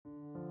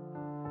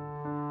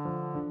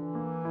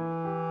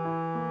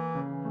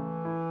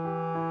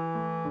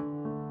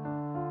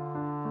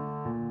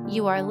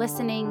You are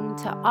listening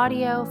to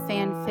Audio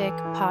Fanfic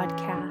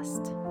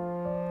Podcast.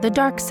 The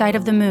Dark Side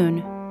of the Moon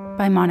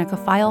by Monica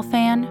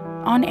Filefan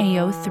on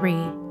AO3.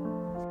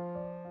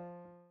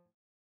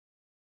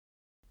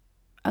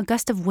 A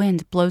gust of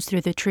wind blows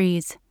through the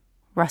trees,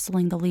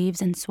 rustling the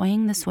leaves and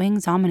swaying the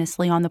swings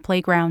ominously on the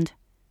playground.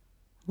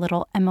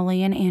 Little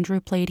Emily and Andrew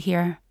played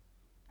here,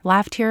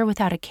 laughed here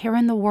without a care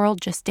in the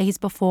world just days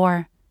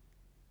before.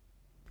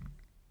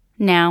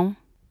 Now,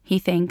 he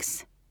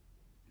thinks,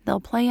 they'll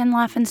play and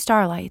laugh in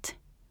starlight.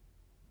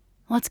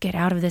 Let's get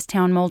out of this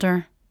town,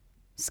 Mulder.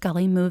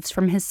 Scully moves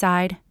from his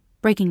side,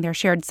 breaking their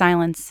shared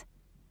silence.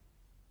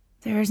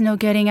 There's no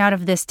getting out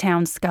of this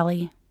town,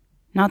 Scully.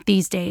 Not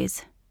these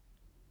days.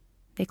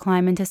 They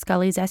climb into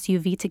Scully's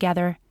SUV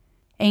together,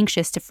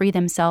 anxious to free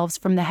themselves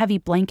from the heavy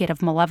blanket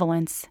of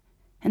malevolence,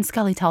 and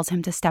Scully tells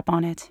him to step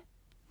on it.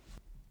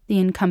 The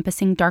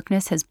encompassing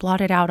darkness has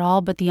blotted out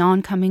all but the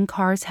oncoming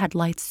car's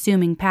headlights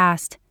zooming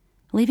past,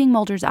 leaving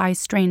Mulder's eyes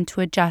strained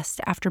to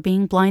adjust after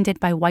being blinded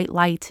by white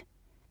light.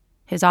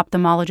 His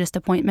ophthalmologist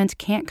appointment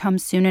can't come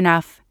soon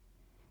enough.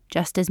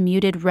 Just as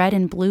muted red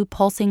and blue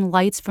pulsing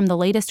lights from the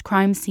latest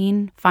crime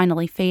scene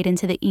finally fade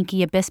into the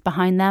inky abyss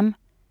behind them,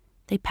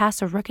 they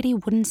pass a rickety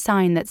wooden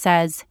sign that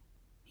says,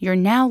 "You're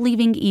now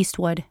leaving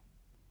Eastwood."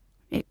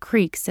 It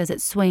creaks as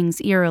it swings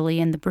eerily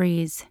in the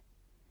breeze.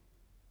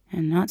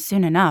 "And not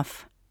soon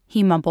enough,"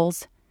 he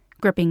mumbles,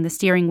 gripping the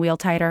steering wheel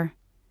tighter.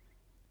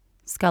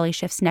 Scully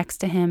shifts next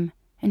to him,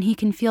 and he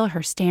can feel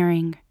her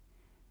staring.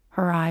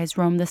 Her eyes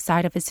roam the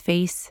side of his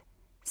face,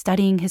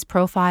 studying his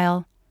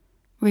profile,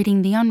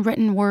 reading the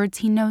unwritten words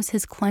he knows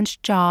his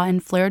clenched jaw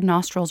and flared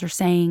nostrils are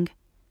saying.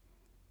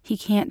 He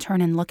can't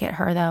turn and look at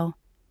her, though.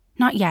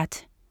 Not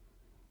yet.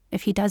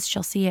 If he does,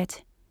 she'll see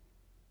it.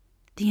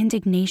 The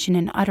indignation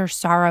and utter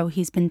sorrow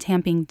he's been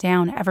tamping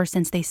down ever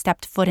since they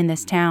stepped foot in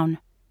this town.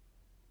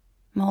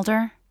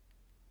 Mulder?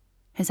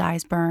 His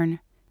eyes burn,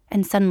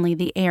 and suddenly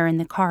the air in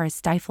the car is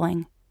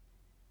stifling.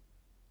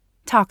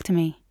 "Talk to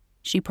me,"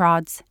 she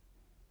prods.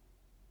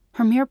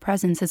 Her mere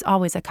presence is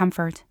always a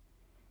comfort,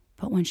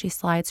 but when she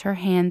slides her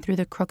hand through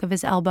the crook of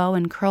his elbow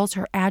and curls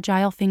her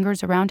agile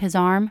fingers around his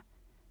arm,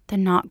 the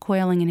knot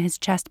coiling in his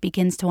chest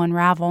begins to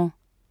unravel.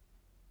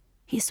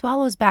 He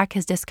swallows back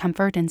his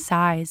discomfort and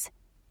sighs,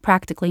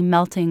 practically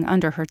melting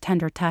under her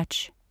tender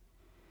touch.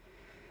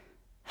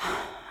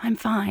 "I'm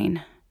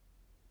fine."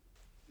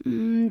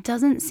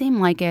 "Doesn't seem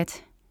like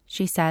it,"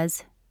 she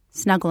says,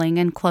 snuggling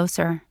in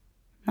closer.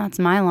 "That's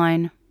my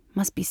line.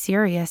 Must be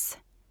serious."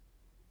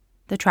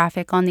 The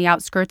traffic on the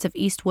outskirts of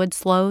Eastwood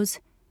slows,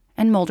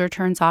 and Mulder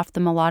turns off the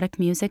melodic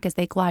music as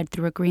they glide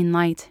through a green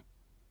light.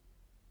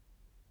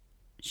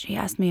 "She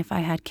asked me if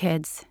I had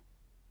kids.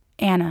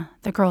 Anna,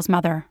 the girl's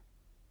mother.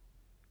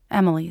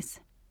 Emily's."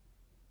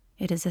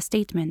 It is a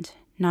statement,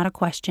 not a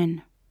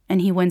question,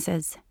 and he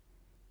winces.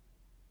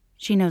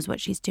 She knows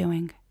what she's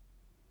doing.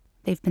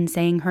 They've been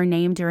saying her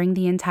name during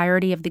the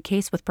entirety of the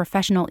case with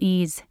professional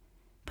ease,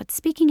 but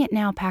speaking it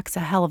now packs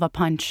a hell of a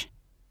punch.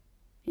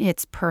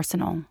 It's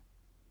personal.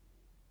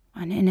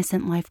 An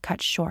innocent life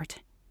cut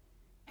short.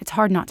 It's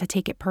hard not to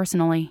take it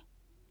personally.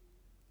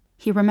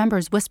 He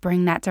remembers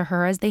whispering that to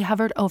her as they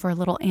hovered over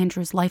little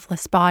Andrew's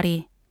lifeless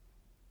body.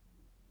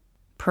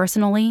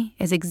 Personally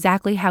is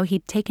exactly how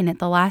he'd taken it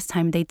the last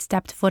time they'd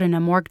stepped foot in a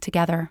morgue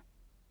together.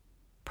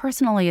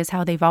 Personally is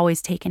how they've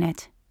always taken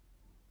it.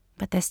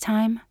 But this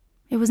time,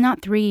 it was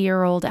not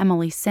 3-year-old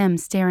Emily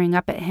Sims staring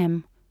up at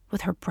him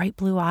with her bright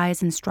blue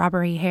eyes and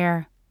strawberry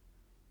hair.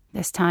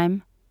 This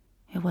time,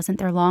 it wasn't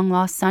their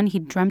long-lost son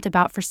he'd dreamt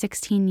about for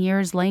 16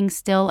 years laying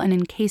still and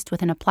encased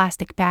within a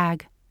plastic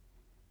bag.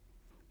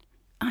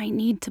 "I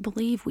need to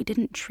believe we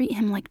didn't treat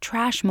him like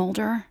trash,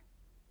 Mulder."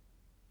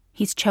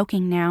 He's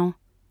choking now,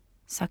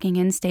 sucking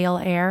in stale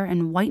air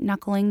and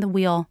white-knuckling the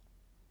wheel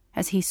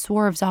as he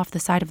swerves off the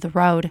side of the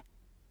road.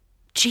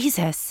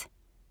 "Jesus!"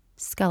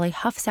 Scully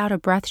huffs out a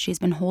breath she's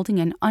been holding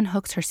and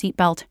unhooks her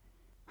seatbelt,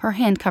 her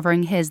hand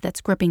covering his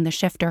that's gripping the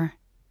shifter.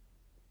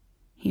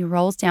 He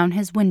rolls down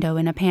his window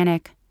in a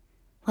panic,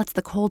 lets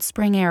the cold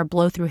spring air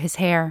blow through his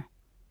hair.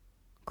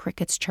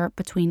 Crickets chirp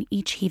between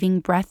each heaving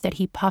breath that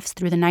he puffs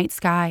through the night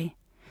sky.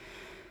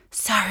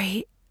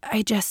 Sorry.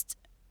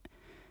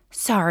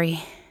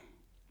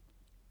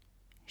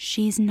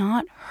 "She's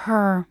not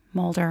her,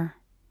 Mulder,"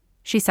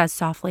 she says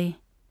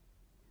softly.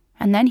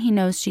 And then he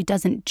knows she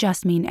doesn't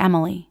just mean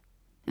Emily.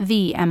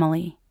 The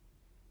Emily.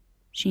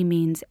 She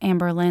means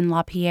Amberlynn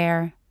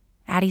LaPierre,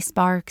 Addie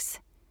Sparks,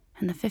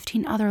 and the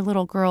 15 other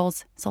little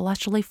girls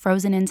celestially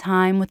frozen in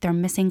time with their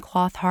missing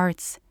cloth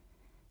hearts,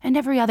 and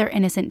every other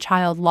innocent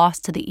child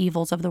lost to the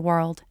evils of the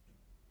world.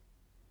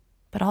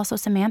 But also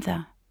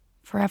Samantha,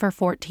 forever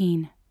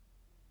 14.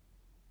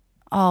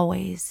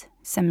 Always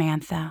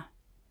Samantha.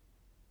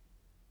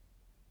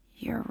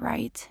 "You're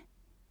right,"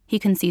 he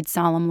concedes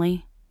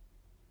solemnly.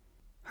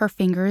 Her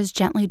fingers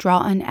gently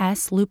draw an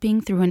S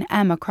looping through an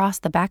M across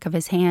the back of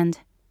his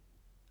hand.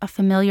 A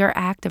familiar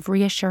act of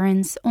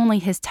reassurance only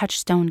his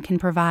touchstone can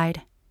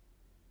provide.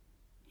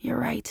 "You're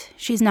right,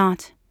 she's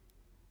not.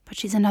 But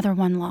she's another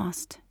one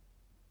lost.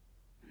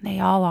 They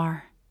all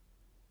are."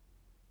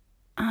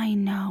 I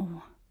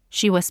know,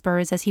 she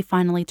whispers as he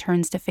finally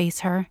turns to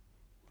face her.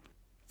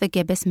 The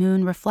gibbous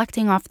moon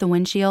reflecting off the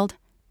windshield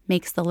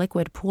makes the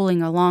liquid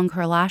pooling along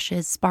her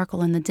lashes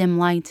sparkle in the dim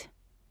light.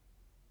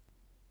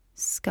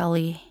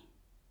 Scully.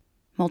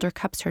 Mulder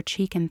cups her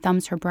cheek and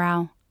thumbs her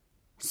brow,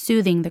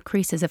 soothing the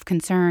creases of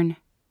concern.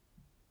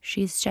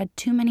 She's shed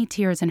too many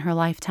tears in her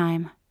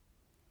lifetime.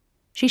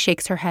 She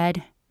shakes her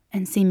head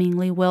and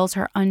seemingly wills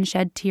her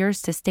unshed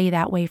tears to stay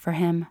that way for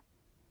him.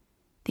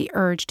 The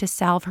urge to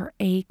salve her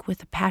ache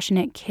with a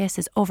passionate kiss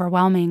is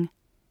overwhelming,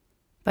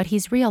 but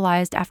he's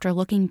realized after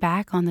looking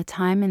back on the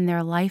time in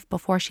their life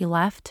before she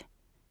left,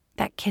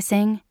 that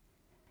kissing,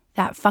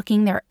 that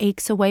fucking their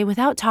aches away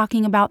without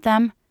talking about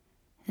them,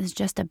 is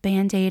just a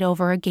band-aid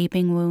over a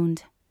gaping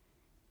wound.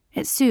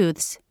 It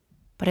soothes,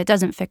 but it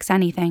doesn't fix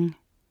anything.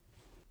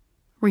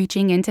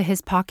 Reaching into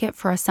his pocket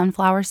for a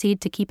sunflower seed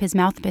to keep his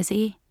mouth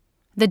busy,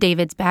 the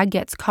David's bag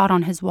gets caught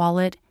on his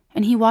wallet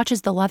and he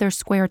watches the leather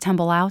square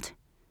tumble out,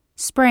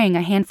 spraying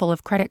a handful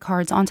of credit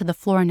cards onto the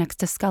floor next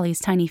to Scully's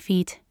tiny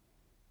feet.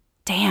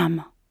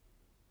 Damn.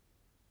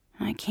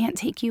 I can't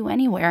take you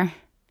anywhere,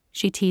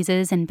 she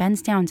teases and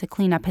bends down to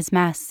clean up his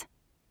mess.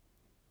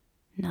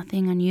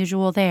 Nothing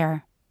unusual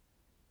there.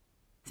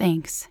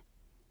 Thanks.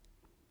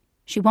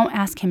 She won't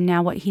ask him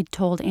now what he'd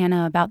told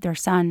Anna about their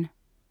son.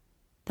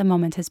 The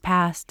moment has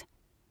passed,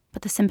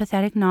 but the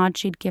sympathetic nod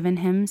she'd given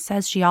him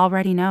says she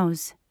already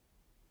knows.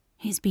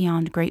 He's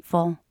beyond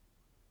grateful.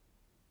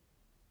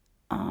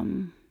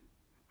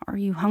 Are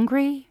you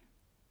hungry?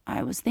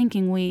 I was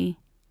thinking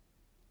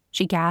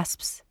She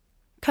gasps,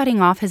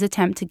 cutting off his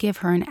attempt to give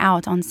her an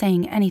out on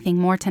saying anything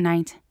more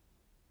tonight,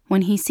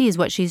 when he sees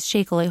what she's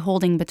shakily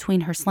holding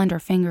between her slender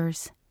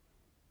fingers.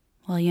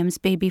 William's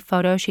baby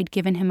photo she'd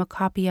given him a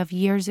copy of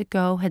years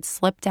ago had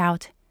slipped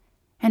out,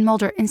 and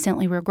Mulder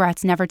instantly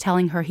regrets never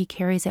telling her he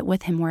carries it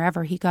with him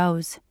wherever he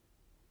goes.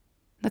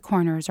 The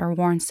corners are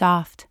worn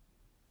soft,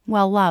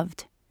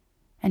 well-loved,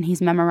 and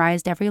he's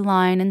memorized every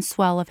line and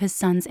swell of his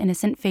son's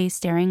innocent face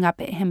staring up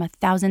at him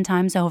 1,000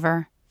 times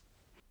over.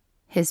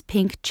 His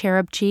pink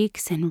cherub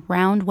cheeks and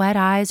round, wet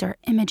eyes are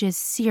images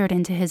seared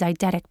into his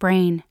eidetic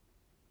brain.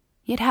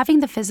 Yet having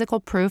the physical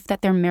proof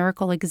that their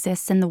miracle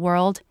exists in the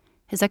world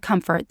is a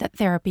comfort that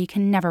therapy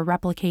can never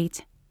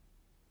replicate.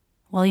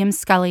 William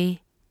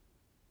Scully,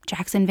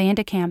 Jackson Van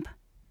de Kamp.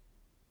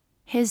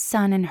 His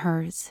son and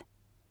hers.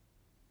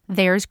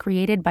 Theirs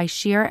created by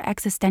sheer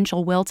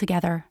existential will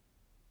together.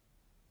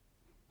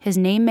 His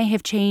name may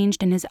have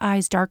changed and his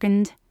eyes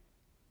darkened.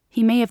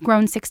 He may have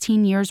grown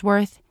 16 years'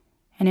 worth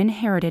and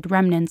inherited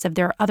remnants of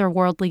their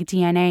otherworldly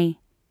DNA,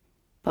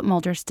 but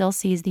Mulder still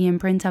sees the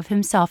imprint of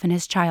himself in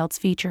his child's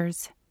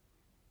features.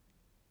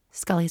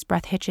 Scully's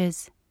breath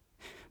hitches.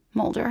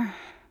 Mulder.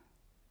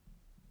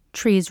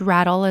 Trees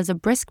rattle as a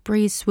brisk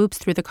breeze swoops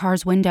through the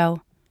car's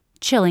window,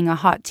 chilling a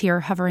hot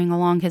tear hovering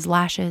along his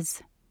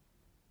lashes.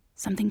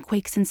 Something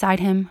quakes inside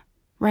him,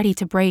 ready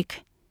to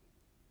break.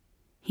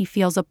 He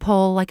feels a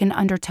pull like an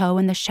undertow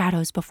in the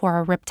shadows before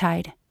a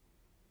riptide.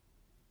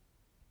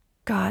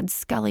 God,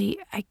 Scully,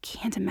 I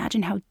can't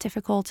imagine how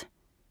difficult.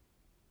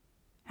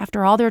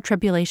 After all their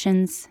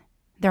tribulations,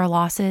 their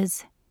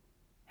losses,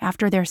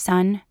 after their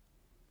son,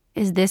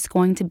 is this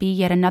going to be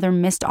yet another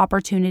missed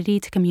opportunity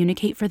to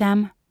communicate for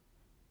them?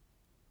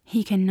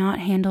 He cannot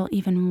handle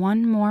even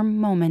one more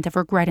moment of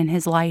regret in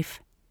his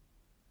life.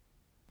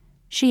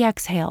 She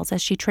exhales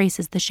as she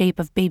traces the shape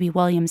of baby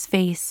William's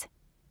face.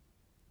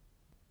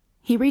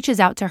 He reaches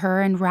out to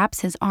her and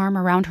wraps his arm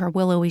around her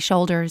willowy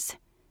shoulders,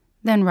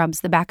 then rubs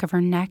the back of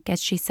her neck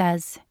as she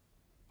says,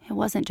 "It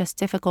wasn't just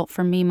difficult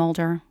for me,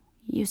 Mulder.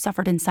 You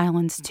suffered in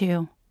silence,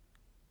 too."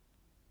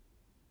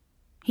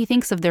 He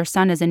thinks of their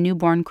son as a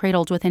newborn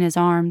cradled within his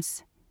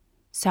arms,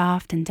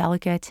 soft and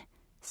delicate,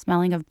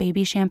 smelling of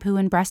baby shampoo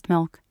and breast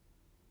milk.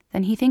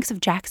 Then he thinks of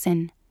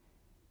Jackson,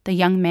 the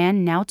young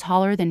man now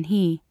taller than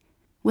he,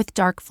 with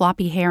dark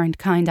floppy hair and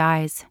kind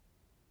eyes,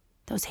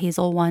 those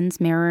hazel ones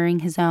mirroring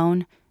his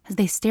own as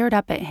they stared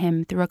up at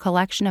him through a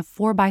collection of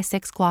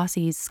 4x6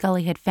 glossies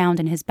Scully had found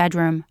in his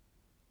bedroom.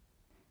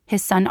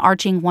 His son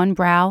arching one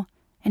brow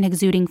and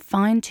exuding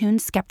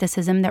fine-tuned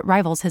skepticism that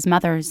rivals his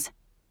mother's.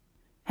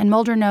 And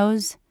Mulder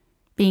knows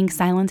being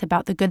silent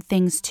about the good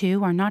things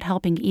too are not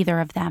helping either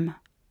of them.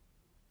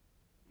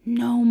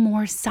 "No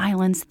more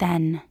silence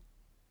then,"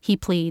 he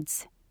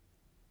pleads.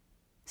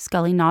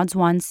 Scully nods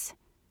once,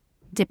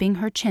 dipping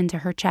her chin to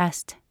her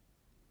chest.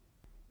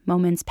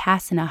 Moments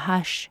pass in a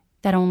hush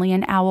that only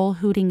an owl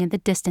hooting in the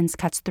distance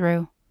cuts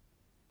through.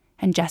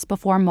 And just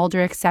before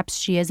Mulder accepts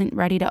she isn't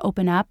ready to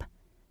open up,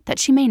 that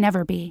she may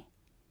never be,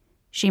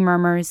 she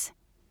murmurs,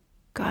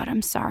 "God,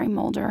 I'm sorry,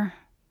 Mulder.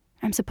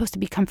 I'm supposed to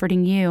be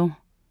comforting you."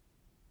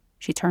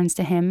 She turns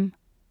to him,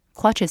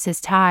 clutches his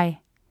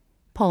tie,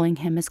 pulling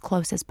him as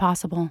close as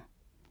possible.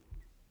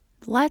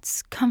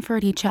 "Let's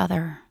comfort each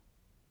other."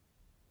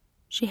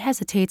 She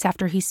hesitates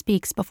after he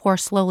speaks before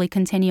slowly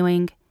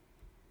continuing,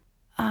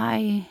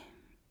 I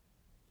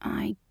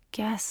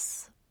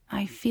guess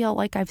I feel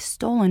like I've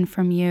stolen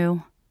from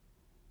you,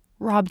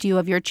 robbed you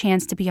of your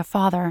chance to be a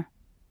father.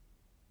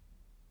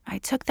 I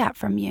took that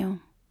from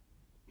you,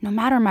 no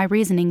matter my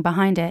reasoning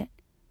behind it.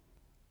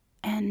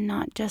 And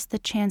not just the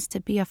chance to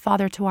be a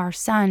father to our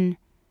son,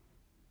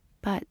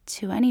 but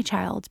to any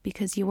child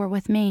because you were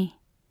with me.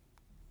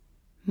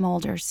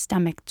 Mulder's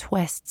stomach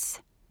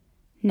twists.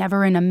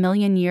 Never in a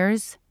million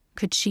years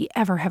could she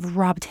ever have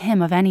robbed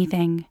him of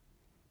anything.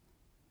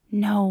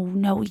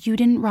 No, you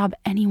didn't rob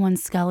anyone,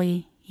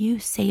 Scully. You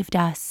saved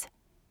us.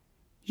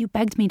 You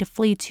begged me to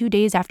flee 2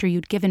 days after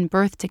you'd given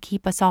birth to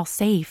keep us all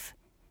safe.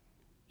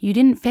 You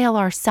didn't fail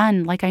our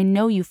son like I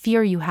know you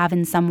fear you have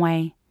in some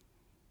way.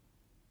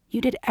 You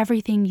did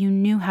everything you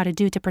knew how to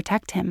do to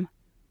protect him.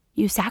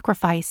 You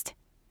sacrificed.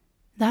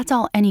 That's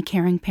all any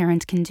caring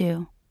parent can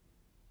do.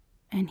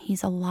 And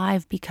he's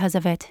alive because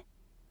of it.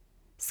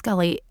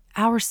 Scully,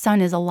 our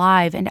son is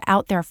alive and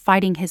out there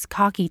fighting his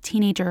cocky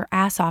teenager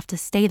ass off to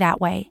stay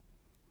that way.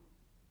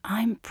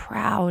 I'm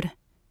proud,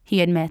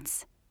 he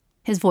admits,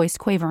 his voice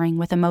quavering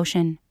with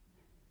emotion.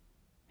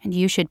 And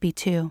you should be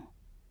too.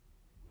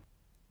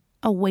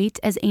 A weight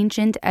as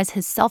ancient as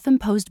his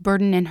self-imposed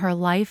burden in her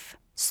life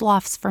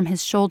sloughs from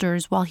his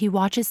shoulders while he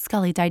watches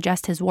Scully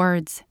digest his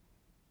words.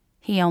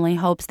 He only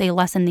hopes they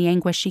lessen the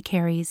anguish she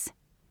carries.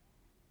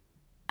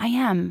 I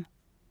am.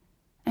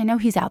 I know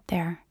he's out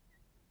there.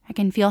 I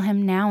can feel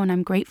him now, and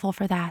I'm grateful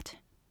for that,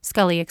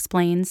 Scully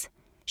explains,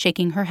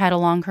 shaking her head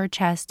along her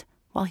chest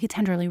while he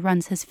tenderly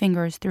runs his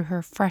fingers through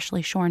her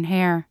freshly shorn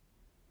hair.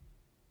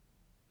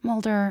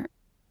 Mulder,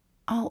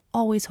 I'll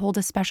always hold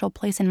a special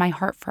place in my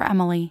heart for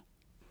Emily,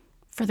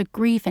 for the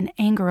grief and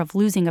anger of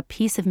losing a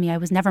piece of me I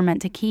was never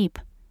meant to keep,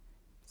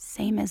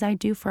 same as I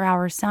do for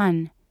our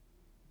son.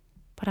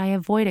 But I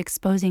avoid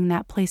exposing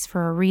that place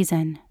for a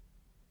reason.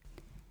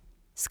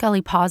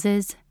 Scully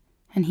pauses,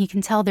 and he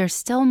can tell there's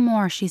still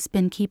more she's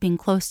been keeping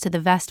close to the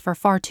vest for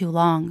far too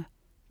long,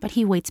 but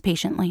he waits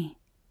patiently.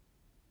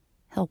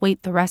 He'll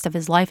wait the rest of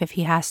his life if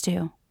he has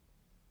to.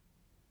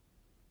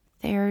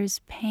 There's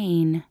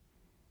pain.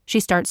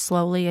 She starts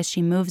slowly as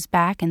she moves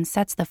back and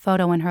sets the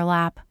photo in her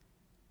lap.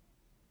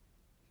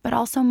 But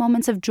also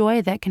moments of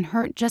joy that can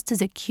hurt just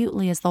as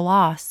acutely as the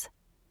loss.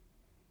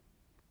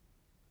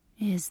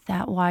 Is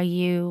that why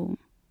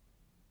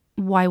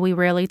we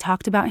rarely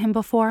talked about him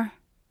before?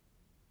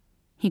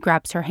 He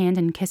grabs her hand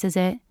and kisses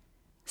it,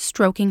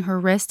 stroking her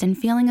wrist and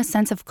feeling a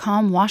sense of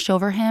calm wash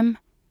over him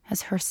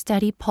as her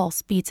steady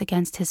pulse beats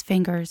against his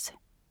fingers.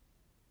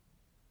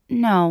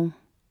 No,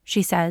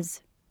 she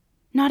says.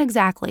 Not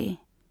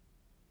exactly.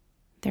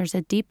 There's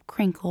a deep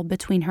crinkle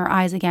between her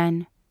eyes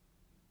again.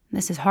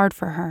 This is hard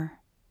for her.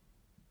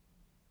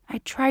 I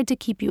tried to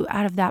keep you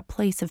out of that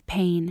place of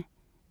pain,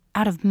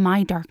 out of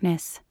my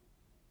darkness.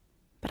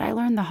 But I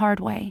learned the hard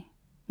way,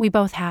 we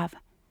both have,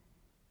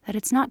 that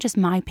it's not just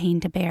my pain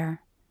to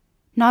bear.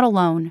 Not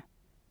alone.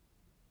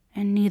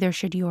 And neither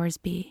should yours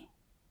be.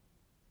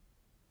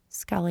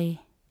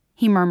 Scully,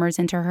 he murmurs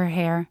into her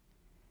hair.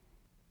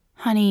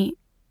 Honey,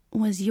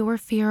 was your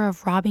fear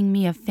of robbing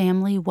me of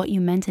family what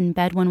you meant in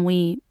bed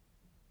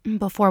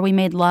before we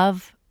made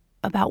love,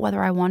 about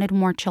whether I wanted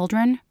more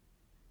children?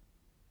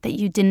 That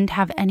you didn't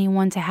have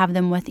anyone to have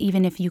them with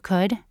even if you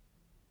could?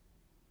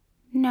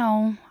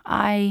 No,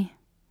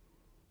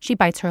 She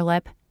bites her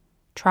lip,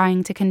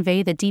 trying to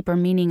convey the deeper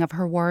meaning of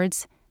her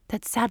words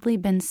that's sadly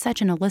been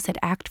such an illicit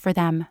act for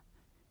them.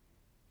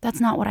 That's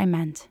not what I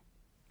meant.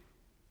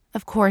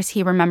 Of course,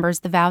 he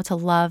remembers the vow to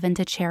love and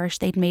to cherish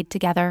they'd made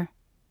together.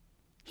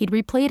 He'd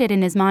replayed it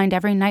in his mind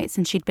every night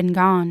since she'd been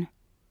gone.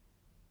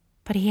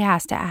 But he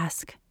has to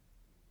ask.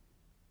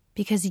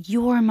 Because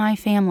you're my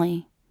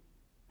family,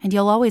 and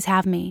you'll always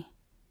have me.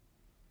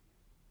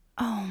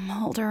 Oh,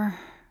 Mulder,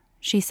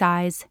 she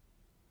sighs.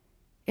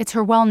 It's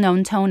her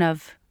well-known tone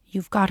of,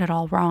 you've got it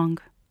all wrong.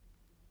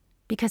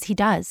 Because he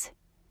does.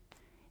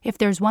 If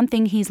there's one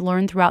thing he's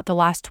learned throughout the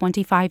last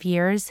 25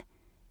 years,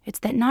 it's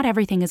that not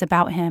everything is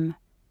about him.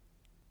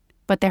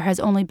 But there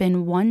has only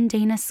been one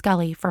Dana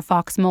Scully for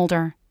Fox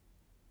Mulder.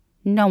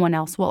 No one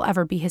else will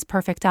ever be his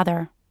perfect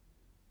other.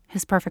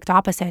 His perfect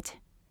opposite.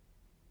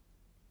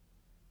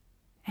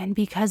 And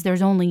because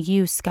there's only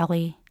you,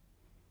 Scully.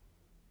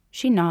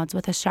 She nods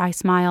with a shy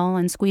smile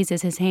and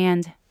squeezes his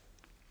hand.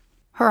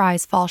 Her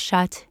eyes fall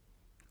shut,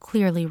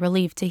 clearly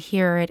relieved to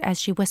hear it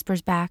as she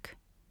whispers back,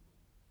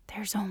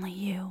 There's only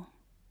you.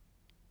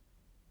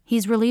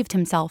 He's relieved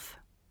himself,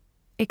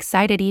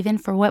 excited even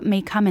for what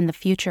may come in the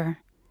future,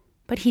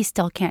 but he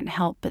still can't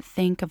help but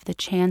think of the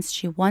chance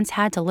she once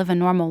had to live a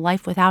normal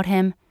life without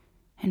him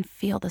and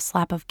feel the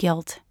slap of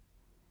guilt.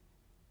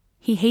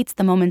 He hates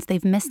the moments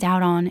they've missed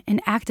out on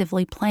in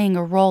actively playing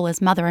a role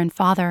as mother and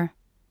father.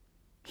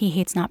 He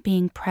hates not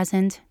being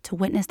present to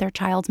witness their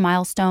child's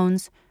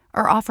milestones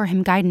or offer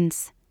him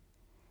guidance,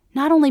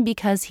 not only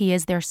because he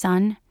is their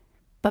son,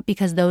 but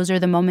because those are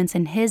the moments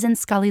in his and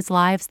Scully's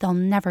lives they'll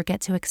never get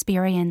to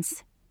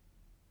experience.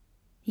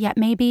 Yet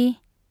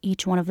maybe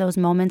each one of those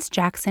moments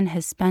Jackson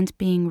has spent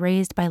being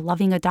raised by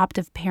loving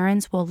adoptive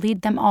parents will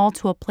lead them all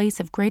to a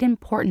place of great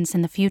importance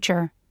in the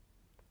future.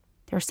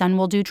 Their son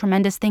will do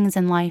tremendous things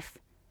in life,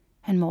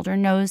 and Mulder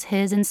knows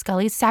his and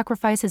Scully's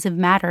sacrifices have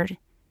mattered,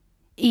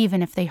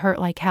 even if they hurt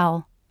like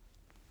hell.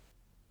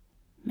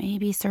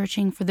 Maybe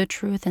searching for the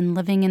truth and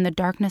living in the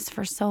darkness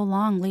for so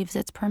long leaves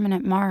its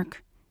permanent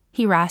mark,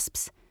 he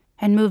rasps,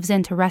 and moves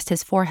in to rest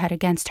his forehead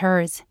against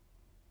hers.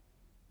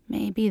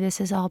 Maybe this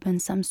has all been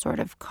some sort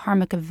of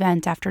karmic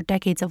event after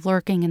decades of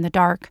lurking in the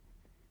dark.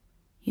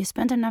 You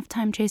spend enough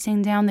time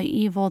chasing down the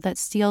evil that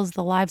steals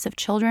the lives of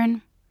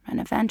children, and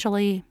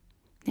eventually,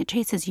 it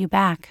chases you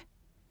back.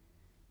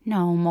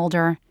 No,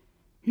 Mulder,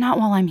 not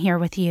while I'm here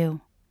with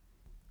you.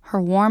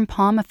 Her warm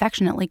palm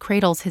affectionately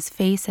cradles his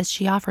face as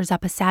she offers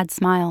up a sad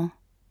smile.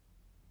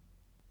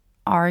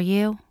 Are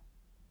you?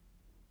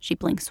 She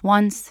blinks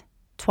once,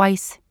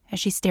 twice, as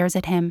she stares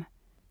at him,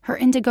 her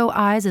indigo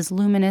eyes as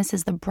luminous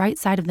as the bright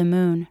side of the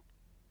moon.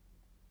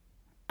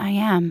 I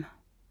am.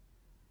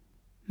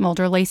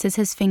 Mulder laces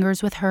his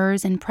fingers with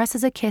hers and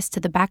presses a kiss to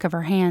the back of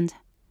her hand.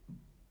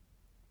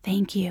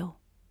 Thank you,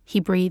 he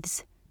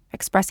breathes,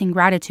 expressing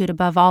gratitude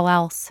above all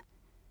else.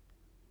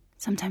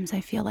 Sometimes I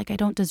feel like I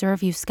don't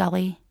deserve you,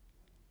 Scully.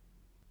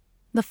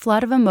 The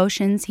flood of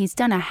emotions he's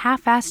done a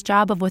half-assed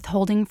job of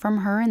withholding from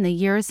her in the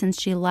years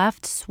since she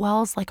left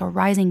swells like a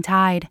rising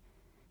tide.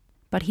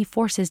 But he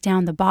forces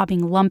down the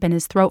bobbing lump in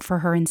his throat for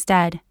her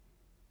instead.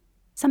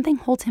 Something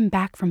holds him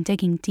back from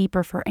digging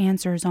deeper for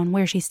answers on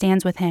where she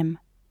stands with him.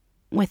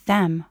 With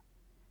them.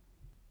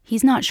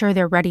 He's not sure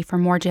they're ready for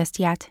more just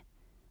yet.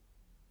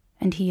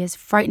 And he is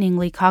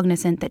frighteningly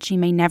cognizant that she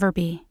may never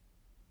be.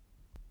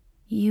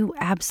 You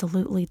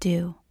absolutely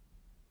do.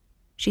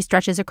 She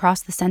stretches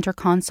across the center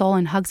console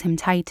and hugs him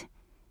tight,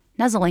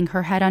 nuzzling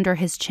her head under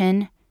his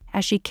chin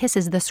as she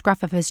kisses the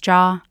scruff of his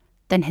jaw,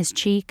 then his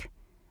cheek,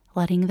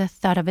 letting the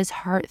thud of his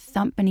heart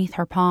thump beneath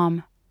her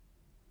palm.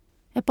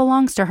 It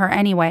belongs to her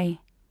anyway.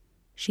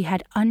 She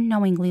had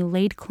unknowingly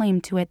laid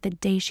claim to it the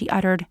day she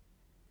uttered,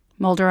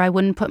 Mulder, I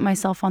wouldn't put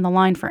myself on the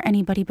line for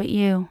anybody but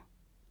you.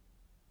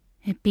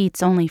 It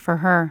beats only for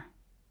her.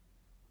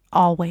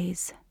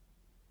 Always.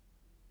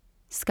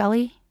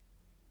 Scully?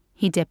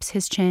 He dips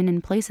his chin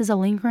and places a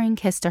lingering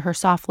kiss to her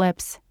soft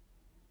lips.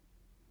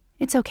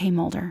 It's okay,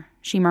 Mulder,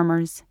 she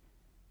murmurs.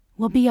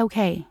 We'll be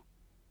okay.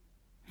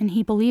 And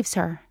he believes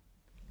her.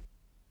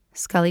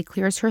 Scully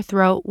clears her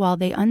throat while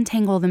they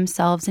untangle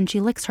themselves and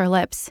she licks her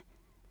lips,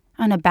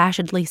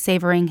 unabashedly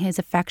savoring his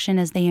affection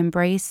as they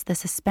embrace the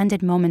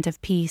suspended moment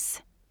of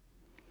peace.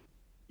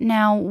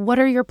 Now, what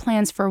are your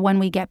plans for when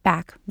we get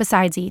back,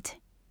 besides eat?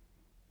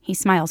 He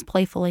smiles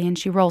playfully and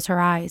she rolls her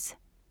eyes.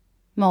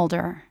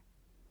 Mulder.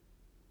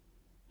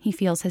 He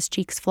feels his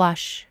cheeks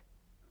flush.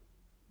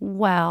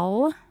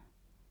 Well,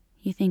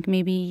 you think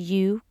maybe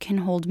you can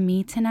hold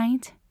me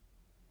tonight?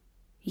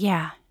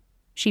 Yeah,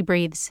 she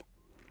breathes.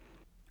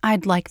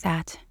 I'd like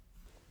that.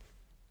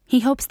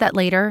 He hopes that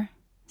later,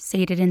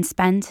 sated and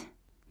spent,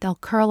 they'll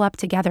curl up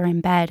together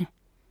in bed,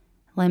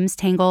 limbs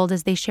tangled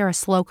as they share a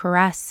slow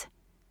caress,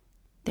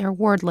 their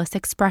wordless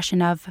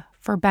expression of,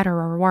 for better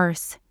or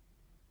worse.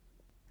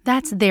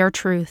 That's their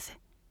truth,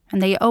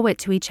 and they owe it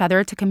to each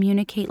other to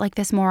communicate like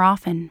this more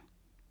often.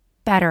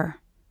 Better.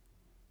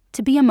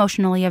 To be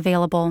emotionally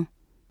available,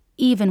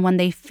 even when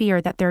they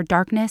fear that their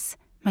darkness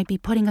might be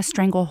putting a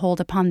stranglehold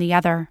upon the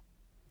other.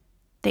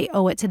 They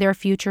owe it to their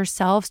future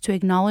selves to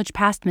acknowledge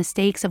past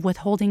mistakes of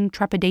withholding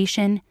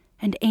trepidation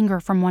and anger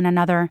from one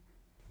another,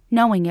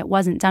 knowing it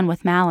wasn't done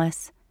with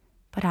malice,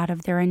 but out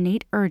of their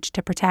innate urge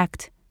to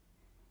protect.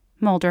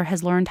 Mulder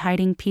has learned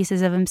hiding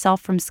pieces of himself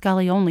from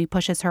Scully only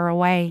pushes her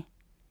away.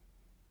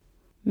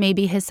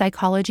 Maybe his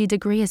psychology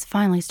degree is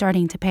finally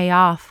starting to pay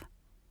off.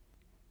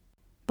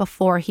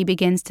 Before he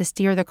begins to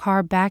steer the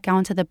car back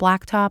onto the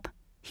blacktop,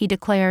 he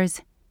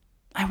declares,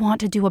 I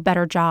want to do a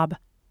better job.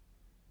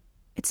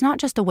 It's not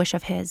just a wish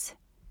of his.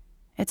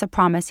 It's a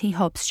promise he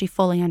hopes she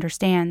fully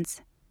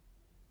understands.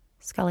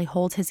 Scully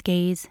holds his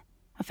gaze,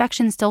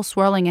 affection still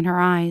swirling in her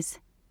eyes.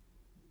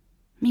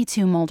 Me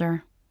too,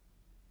 Mulder.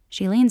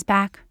 She leans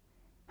back,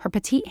 her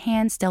petite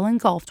hand still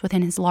engulfed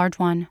within his large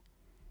one.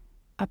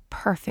 A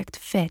perfect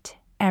fit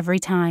every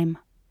time.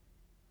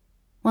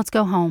 Let's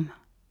go home.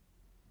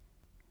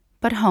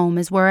 But home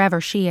is wherever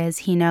she is,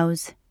 he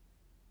knows.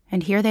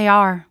 And here they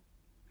are,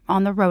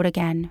 on the road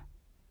again,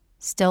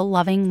 still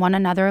loving one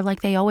another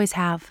like they always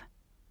have.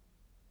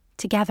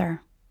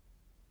 Together.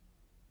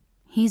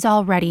 He's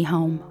already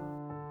home.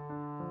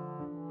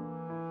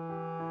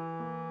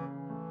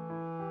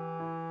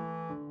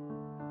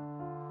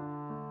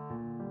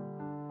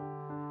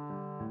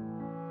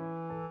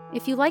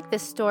 If you like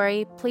this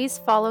story, please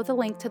follow the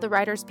link to the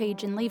writer's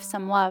page and leave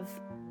some love.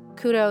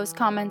 Kudos,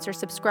 comments, or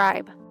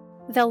subscribe.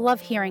 They'll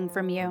love hearing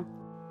from you.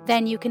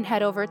 Then you can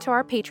head over to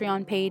our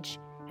Patreon page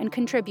and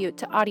contribute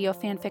to Audio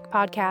Fanfic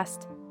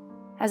Podcast.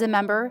 As a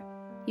member,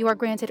 you are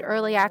granted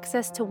early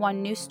access to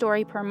one new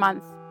story per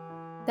month.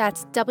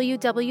 That's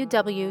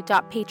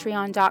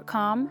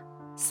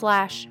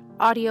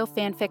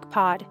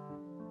www.patreon.com/audiofanficpod.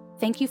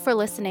 Thank you for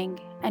listening,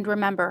 and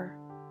remember,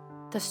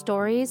 the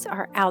stories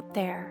are out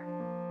there.